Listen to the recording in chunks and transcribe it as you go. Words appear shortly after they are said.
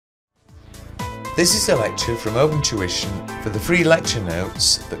This is a lecture from Open Tuition. For the free lecture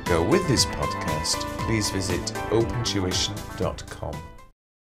notes that go with this podcast, please visit opentuition.com.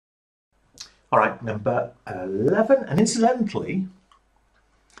 Alright, number 11, and incidentally,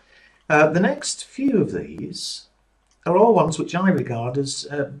 the next few of these are all ones which I regard as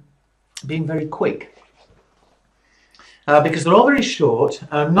being very quick. Because they're all very short,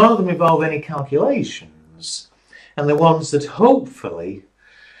 and none of them involve any calculations, and they're ones that hopefully,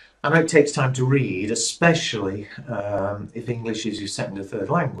 I know it takes time to read, especially if English is your second or third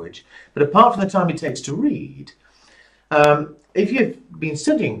language, but apart from the time it takes to read, if you've been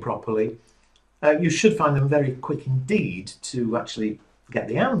studying properly, you should find them very quick indeed to actually get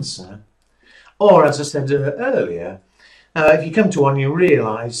the answer. Or, as I said earlier, if you come to one you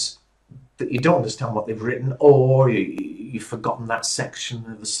realise that you don't understand what they've written, or you've forgotten that section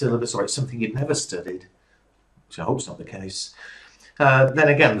of the syllabus, or it's something you've never studied, which I hope is not the case, then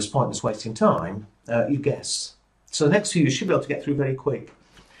again, there's pointless wasting time. You guess. So the next few you should be able to get through very quick.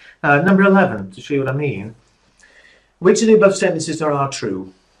 Number 11, to show you what I mean. Which of the above statements are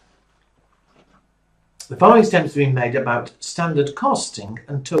true? The following statements have been made about standard costing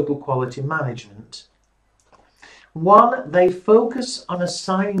and total quality management. 1. They focus on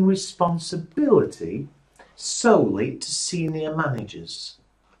assigning responsibility solely to senior managers.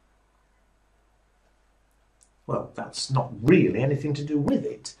 Well, that's not really anything to do with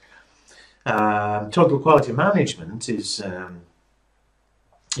it. Total quality management is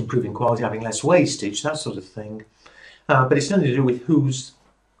improving quality, having less wastage, that sort of thing. But it's nothing to do with who's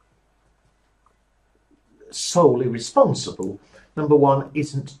solely responsible. Number 1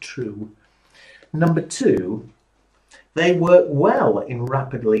 isn't true. Number 2, they work well in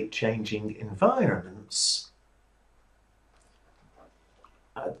rapidly changing environments.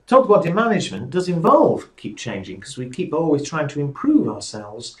 Total quality management does involve keep changing, because we keep always trying to improve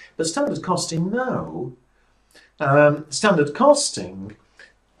ourselves, but standard costing, no. Standard costing,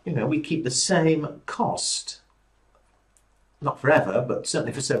 we keep the same cost, not forever, but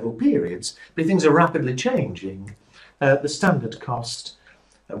certainly for several periods. But if things are rapidly changing, the standard cost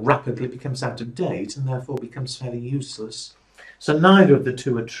rapidly becomes out of date and therefore becomes fairly useless. So neither of the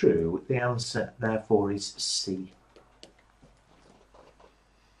two are true. The answer, therefore, is C.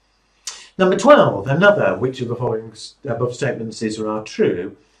 Number 12, another which of the following above statements is or are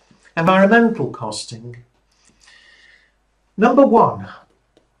true. Environmental costing. Number 1,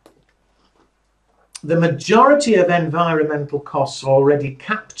 the majority of environmental costs are already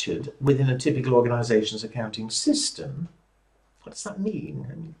captured within a typical organisation's accounting system. What does that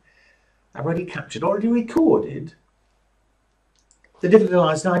mean? Already captured, already recorded. The difficulty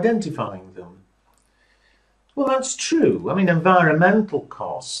lies in identifying them. Well, that's true. I mean, environmental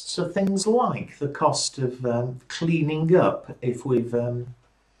costs are things like the cost of cleaning up if we've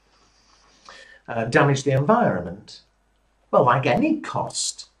damaged the environment. Well, like any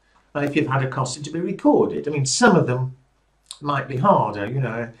cost, if you've had a cost to be recorded. I mean, some of them might be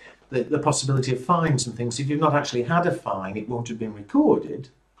harder, the possibility of fines and things. If you've not actually had a fine, it won't have been recorded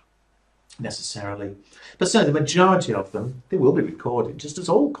necessarily. But certainly the majority of them, they will be recorded, just as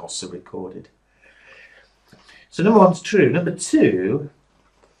all costs are recorded. So number 1's true. Number 2,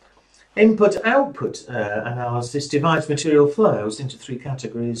 input-output analysis divides material flows into 3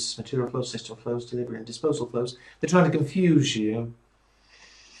 categories: material flows, system flows, delivery and disposal flows. They're trying to confuse you.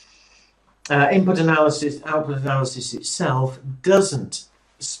 Input analysis, output analysis itself doesn't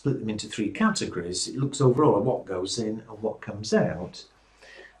split them into 3 categories. It looks overall at what goes in and what comes out.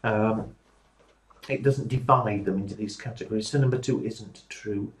 It doesn't divide them into these categories. So number 2 isn't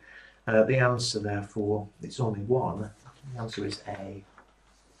true. The answer, therefore, it's only 1. The answer is A.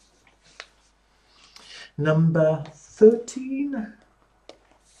 Number 13.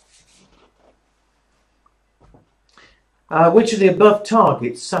 Which of the above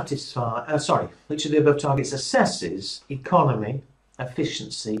targets assesses economy,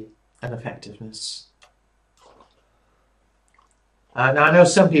 efficiency and effectiveness? Now, I know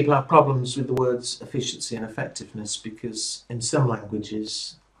some people have problems with the words efficiency and effectiveness because in some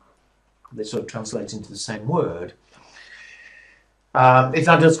languages they sort of translate into the same word. If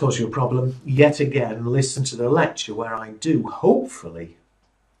that does cause you a problem, yet again, listen to the lecture where I do hopefully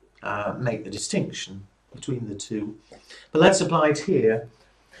make the distinction between the two. But let's apply it here.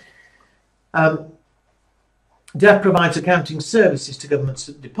 DEF provides accounting services to government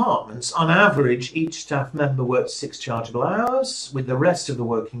departments. On average, each staff member works 6 chargeable hours, with the rest of the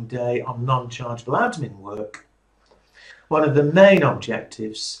working day on non-chargeable admin work. One of the main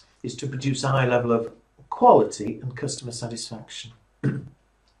objectives is to produce a high level of quality and customer satisfaction.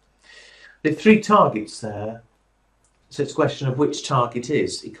 The 3 targets there So it's a question of which target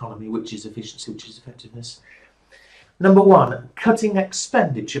is economy, which is efficiency, which is effectiveness. Number 1, cutting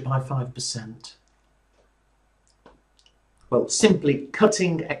expenditure by 5%. Well, simply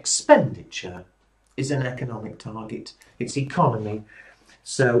cutting expenditure is an economic target. It's economy.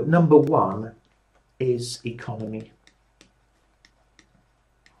 So number 1 is economy.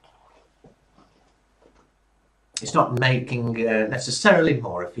 It's not making necessarily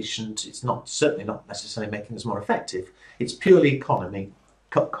more efficient. It's certainly not necessarily making us more effective. It's purely economy,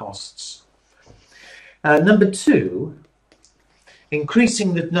 cut costs. Number 2,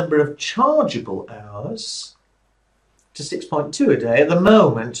 increasing the number of chargeable hours to 6.2 a day. At the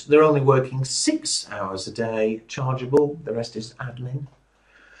moment, they're only working 6 hours a day chargeable. The rest is admin.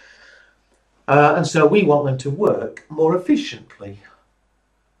 And so we want them to work more efficiently.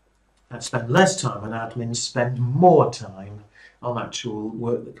 And spend less time on admin, spend more time on actual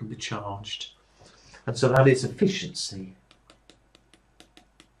work that can be charged. And so that is efficiency.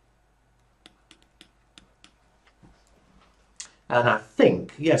 And I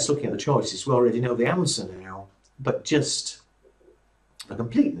think, yes, looking at the choices, we already know the answer now, but just for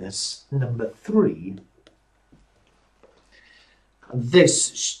completeness, number 3.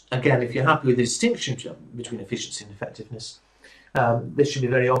 This, again, if you're happy with the distinction between efficiency and effectiveness, this should be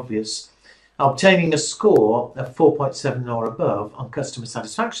very obvious. Obtaining a score of 4.7 or above on customer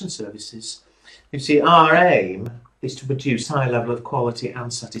satisfaction services. You see, our aim is to produce high level of quality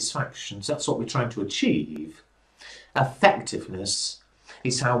and satisfaction. So that's what we're trying to achieve. Effectiveness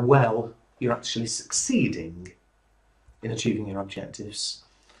is how well you're actually succeeding in achieving your objectives.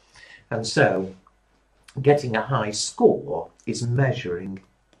 And so, getting a high score is measuring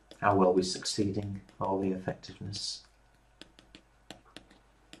how well we're succeeding, or the effectiveness.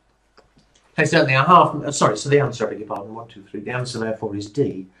 Okay, certainly so the answer, I beg your pardon, 1, 2, 3, the answer therefore is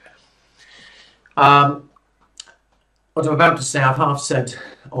D. What I'm about to say I've half said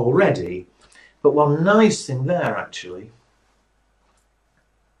already, but one nice thing there actually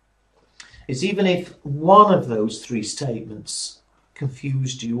is even if one of those 3 statements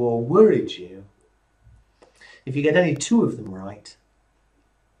confused you or worried you, if you get any 2 of them right,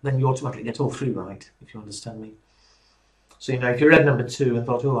 then you automatically get all 3 right, if you understand me. So, if you read number 2 and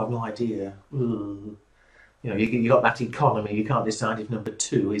thought, oh, I've no idea, you got that economy, you can't decide if number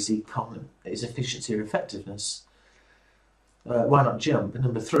 2 is efficiency or effectiveness. Why not jump? And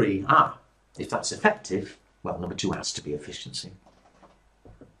number 3, if that's effective, well, number 2 has to be efficiency.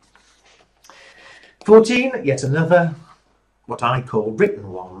 14, yet another, what I call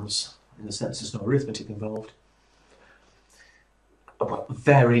written ones, in the sense there's no arithmetic involved. Well,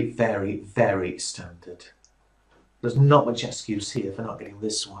 very, very, very standard. There's not much excuse here for not getting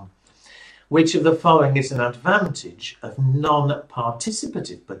this one. Which of the following is an advantage of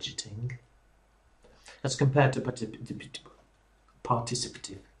non-participative budgeting as compared to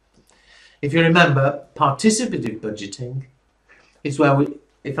participative? If you remember, participative budgeting is where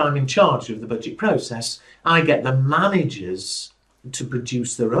if I'm in charge of the budget process, I get the managers to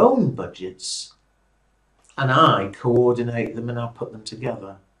produce their own budgets and I coordinate them and I put them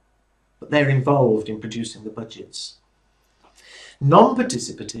together. But they're involved in producing the budgets.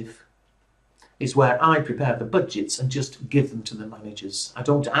 Non-participative is where I prepare the budgets and just give them to the managers. I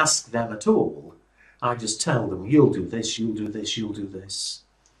don't ask them at all. I just tell them, you'll do this, you'll do this, you'll do this.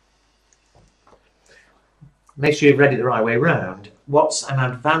 Make sure you've read it the right way round. What's an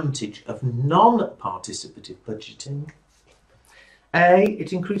advantage of non-participative budgeting? A,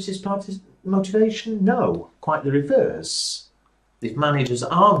 it increases motivation? No, quite the reverse. If managers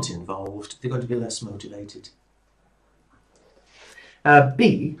aren't involved, they're going to be less motivated.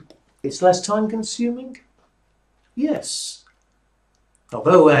 B, it's less time consuming? Yes.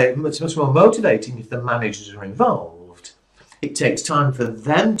 Although it's much more motivating if the managers are involved. It takes time for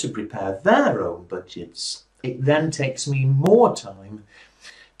them to prepare their own budgets. It then takes me more time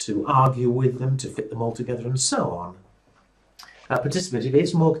to argue with them, to fit them all together and so on. Participative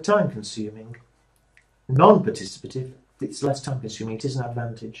is more time consuming. Non-participative, it's less time consuming, it is an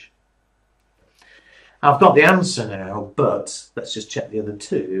advantage. I've got the answer now, but let's just check the other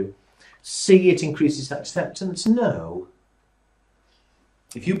 2. C, it increases acceptance? No.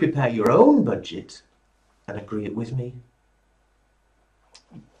 If you prepare your own budget and agree it with me,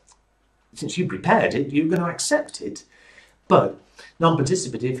 since you prepared it, you're going to accept it. But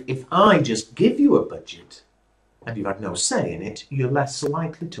non-participative, if I just give you a budget and you've had no say in it, you're less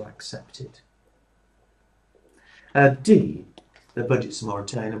likely to accept it. D, the budget's more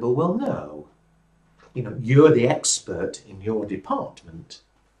attainable? Well, no. You're the expert in your department.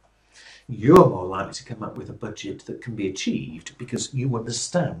 You're more likely to come up with a budget that can be achieved because you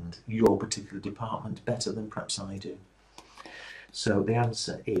understand your particular department better than perhaps I do. So the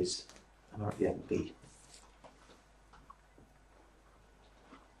answer is B.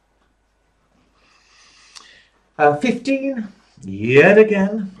 15, yet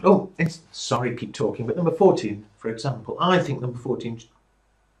again. Oh, sorry, keep talking, but number 14, for example. I think number 14,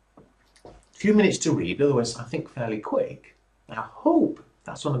 a few minutes to read, otherwise I think fairly quick. I hope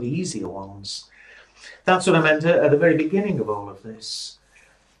that's one of the easier ones. That's what I meant at the very beginning of all of this.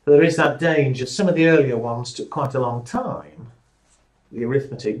 There is that danger. Some of the earlier ones took quite a long time, the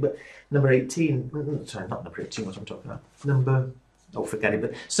arithmetic, but number 18, sorry, not number 18, what I'm talking about. Oh, forget it,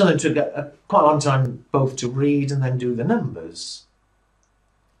 but some of them took quite a long time both to read and then do the numbers.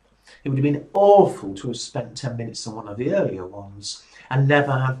 It would have been awful to have spent 10 minutes on one of the earlier ones and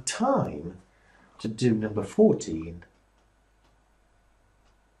never had time to do number 14.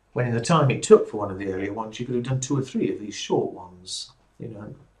 When in the time it took for one of the earlier ones, you could have done 2 or 3 of these short ones. You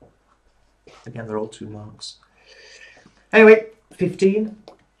know, again, they're all 2 marks. Anyway, 15.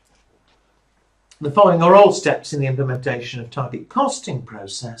 The following are all steps in the implementation of target costing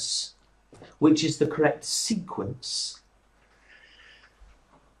process. Which is the correct sequence?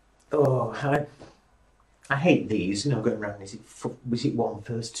 Oh, I hate these, you know, going around, is it 1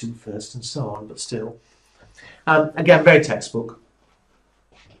 first, 2 first, and so on, but still. Again, very textbook.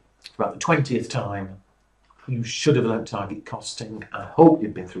 About the 20th time, you should have learnt target costing. I hope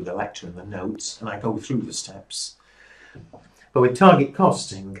you've been through the lecture and the notes, and I go through the steps. But with target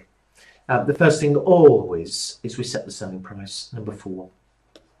costing, the first thing always is we set the selling price, number 4.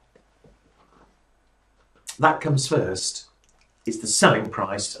 That comes first. It's the selling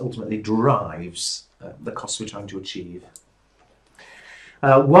price that ultimately drives the cost we're trying to achieve.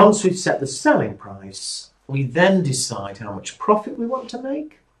 Once we've set the selling price, we then decide how much profit we want to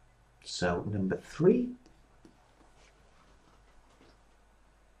make. So number 3.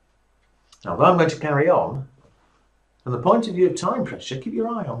 Now, I'm going to carry on. From the point of view of time pressure, keep your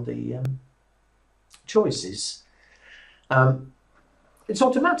eye on the choices. It's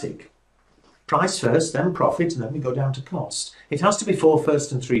automatic. Price first, then profit, and then we go down to cost. It has to be 4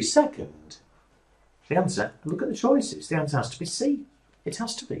 first and 3 second. The answer, look at the choices. The answer has to be C. It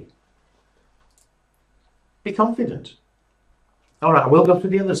has to be. Be confident. All right, I will go through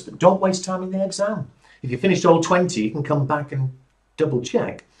the others, but don't waste time in the exam. If you finished all 20, you can come back and double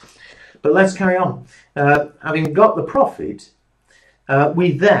check. But let's carry on. Having got the profit,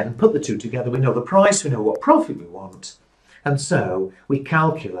 we then put the two together. We know the price, we know what profit we want, and so we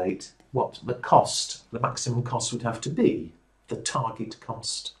calculate what the cost, the maximum cost would have to be, the target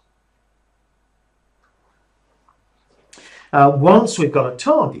cost. Once we've got a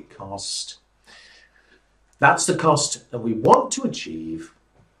target cost, that's the cost that we want to achieve.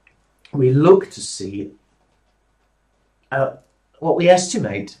 We look to see what we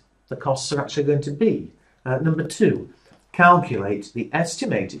estimate the costs are actually going to be. Number 2, calculate the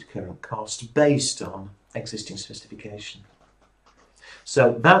estimated current cost based on existing specification.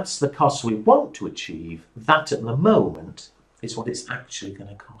 So that's the cost we want to achieve. That at the moment is what it's actually going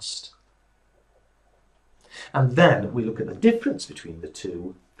to cost. And then we look at the difference between the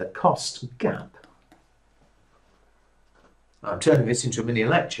two, the cost gap. I'm turning this into a mini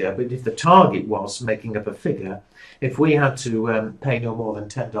lecture, but if the target was making up a figure, if we had to pay no more than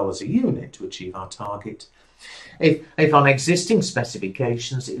 $10 a unit to achieve our target, if on existing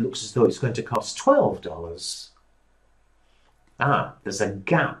specifications it looks as though it's going to cost $12, there's a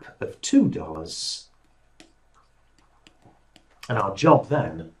gap of $2. And our job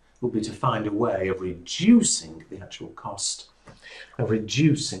then will be to find a way of reducing the actual cost, of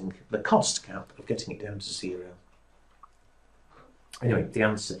reducing the cost gap, of getting it down to 0. Anyway, the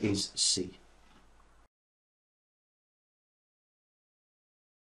answer is C.